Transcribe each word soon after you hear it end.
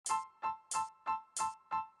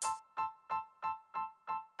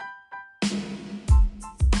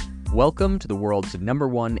Welcome to the world's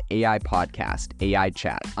 #1 AI podcast, AI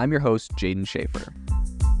Chat. I'm your host, Jaden Schaefer.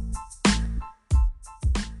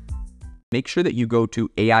 Make sure that you go to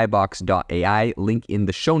aibox.ai, link in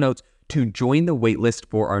the show notes, to join the waitlist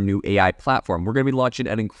for our new AI platform. We're going to be launching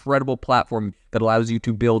an incredible platform that allows you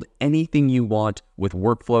to build anything you want with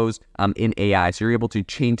workflows in AI. So you're able to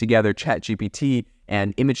chain together ChatGPT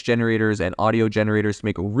and image generators and audio generators to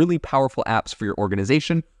make really powerful apps for your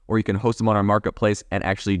organization, or you can host them on our marketplace and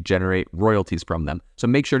actually generate royalties from them. So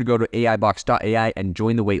make sure to go to aibox.ai and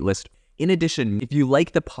join the waitlist. In addition, if you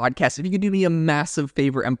like the podcast, if you could do me a massive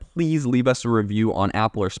favor and please leave us a review on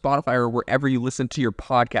Apple or Spotify or wherever you listen to your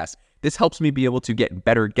podcast. This helps me be able to get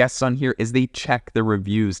better guests on here as they check the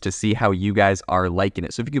reviews to see how you guys are liking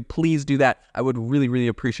it. So if you could please do that, I would really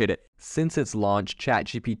appreciate it. Since its launch,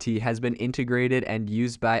 ChatGPT has been integrated and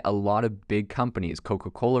used by a lot of big companies.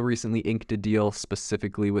 Coca-Cola recently inked a deal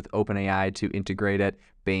specifically with OpenAI to integrate it.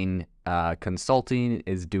 Bain Consulting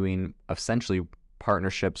is doing essentially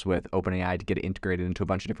partnerships with OpenAI to get it integrated into a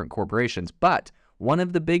bunch of different corporations. But one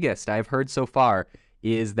of the biggest I've heard so far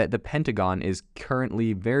is that the Pentagon is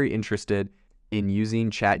currently very interested in using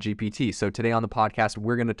ChatGPT. So today on the podcast,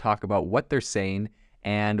 we're going to talk about what they're saying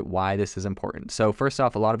and why this is important. So first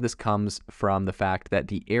off, a lot of this comes from the fact that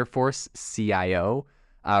the Air Force CIO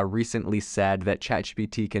recently said that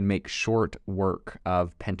ChatGPT can make short work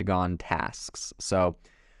of Pentagon tasks. So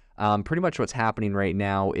pretty much what's happening right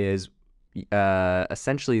now is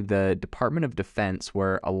essentially the Department of Defense,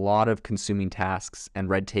 where a lot of consuming tasks and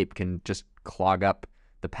red tape can just clog up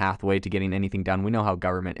the pathway to getting anything done. We know how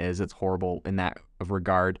government is. It's horrible in that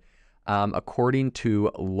regard. According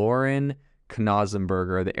to Lauren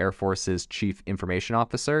Knausenberger, the Air Force's chief information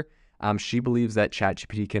officer, she believes that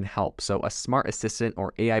ChatGPT can help. So a smart assistant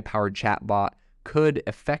or AI-powered chatbot could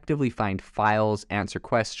effectively find files, answer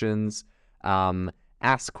questions,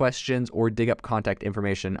 ask questions, or dig up contact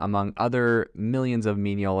information, among other millions of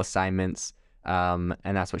menial assignments. And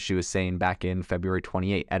that's what she was saying back in February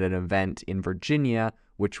 28 at an event in Virginia,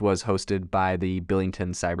 which was hosted by the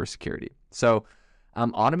Billington Cybersecurity. So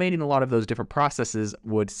automating a lot of those different processes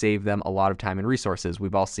would save them a lot of time and resources.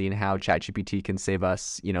 We've all seen how ChatGPT can save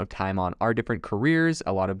us, time on our different careers,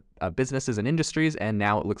 a lot of businesses and industries, and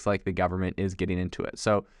now it looks like the government is getting into it.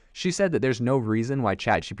 So she said that there's no reason why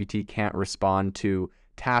ChatGPT can't respond to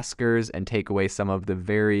taskers and take away some of the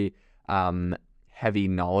very heavy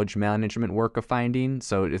knowledge management work of finding.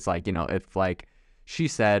 So it's like, if like she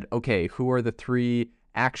said, okay, who are the 3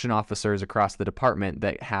 action officers across the department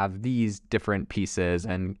that have these different pieces,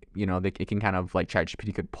 and it can kind of like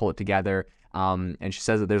ChatGPT could pull it together. And she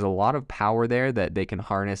says that there's a lot of power there that they can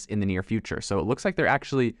harness in the near future. So it looks like they're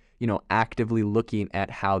actually, actively looking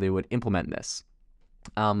at how they would implement this.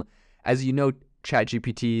 As you know,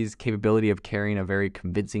 ChatGPT's capability of carrying a very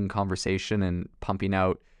convincing conversation and pumping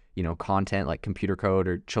out, content like computer code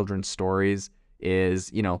or children's stories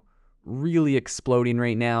is, really exploding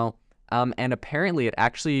right now. And apparently it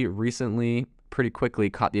actually recently pretty quickly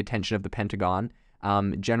caught the attention of the Pentagon.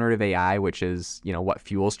 Generative AI, which is, what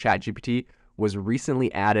fuels ChatGPT, was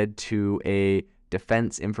recently added to a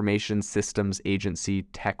Defense Information Systems Agency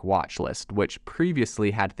tech watch list, which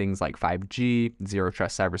previously had things like 5G, zero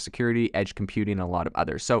trust cybersecurity, edge computing, and a lot of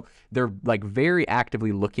others. So they're like very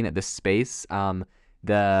actively looking at this space.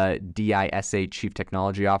 The DISA Chief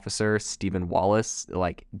Technology Officer, Stephen Wallace,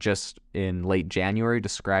 like just in late January,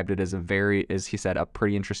 described it as as he said, a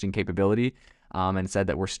pretty interesting capability, and said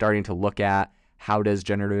that we're starting to look at how does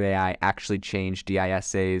generative AI actually change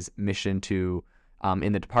DISA's mission to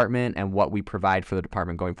in the department and what we provide for the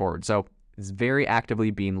department going forward. So it's very actively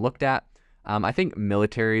being looked at. I think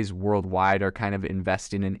militaries worldwide are kind of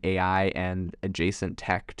investing in AI and adjacent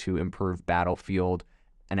tech to improve battlefield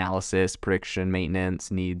analysis, prediction, maintenance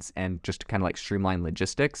needs, and just to kind of like streamline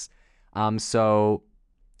logistics. So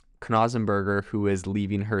Knausenberger, who is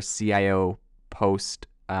leaving her CIO post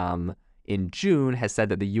in June, has said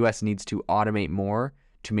that the U.S. needs to automate more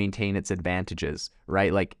to maintain its advantages,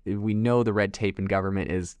 right? Like we know the red tape in government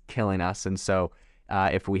is killing us. And so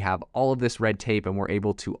if we have all of this red tape and we're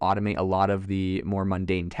able to automate a lot of the more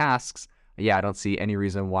mundane tasks, I don't see any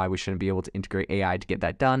reason why we shouldn't be able to integrate AI to get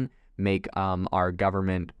that done, make our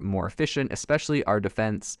government more efficient, especially our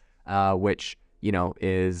defense, which,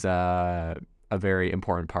 is a very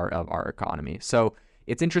important part of our economy. So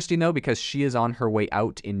it's interesting, though, because she is on her way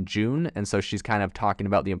out in June. And so she's kind of talking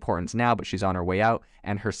about the importance now, but she's on her way out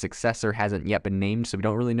and her successor hasn't yet been named. So we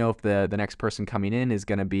don't really know if the next person coming in is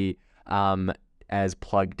going to be as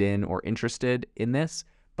plugged in or interested in this.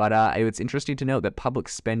 But it's interesting to note that public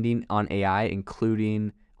spending on AI,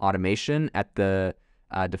 including automation at the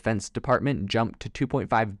Defense Department jumped to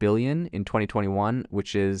 2.5 billion in 2021,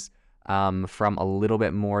 which is from a little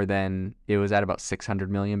bit more than, it was at about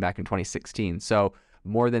 600 million back in 2016. So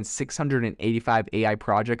more than 685 AI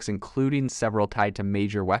projects, including several tied to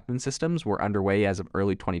major weapon systems, were underway as of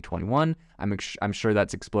early 2021. I'm sure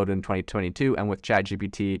that's exploded in 2022, and with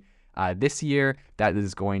ChatGPT this year, that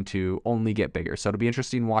is going to only get bigger. So it'll be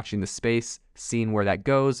interesting watching the space, seeing where that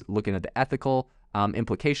goes, looking at the ethical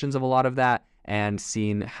implications of a lot of that, and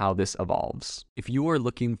seeing how this evolves. If you are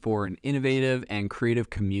looking for an innovative and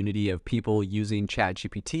creative community of people using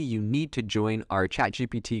ChatGPT, you need to join our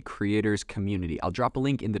ChatGPT creators community. I'll drop a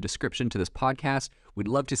link in the description to this podcast. We'd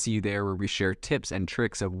love to see you there, where we share tips and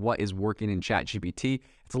tricks of what is working in ChatGPT.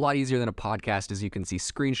 It's a lot easier than a podcast, as you can see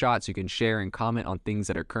screenshots, you can share and comment on things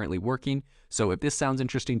that are currently working. So if this sounds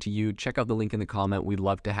interesting to you, check out the link in the comment. We'd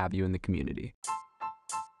love to have you in the community.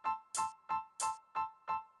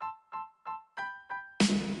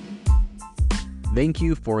 Thank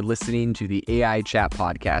you for listening to the AI Chat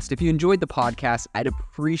Podcast. If you enjoyed the podcast, I'd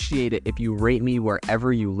appreciate it if you rate me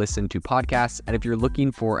wherever you listen to podcasts. And if you're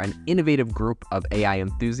looking for an innovative group of AI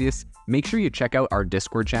enthusiasts, make sure you check out our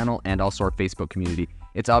Discord channel and also our Facebook community.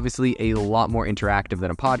 It's obviously a lot more interactive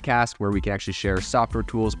than a podcast, where we can actually share software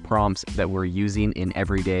tools, prompts that we're using in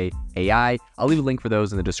everyday AI. I'll leave a link for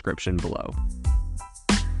those in the description below.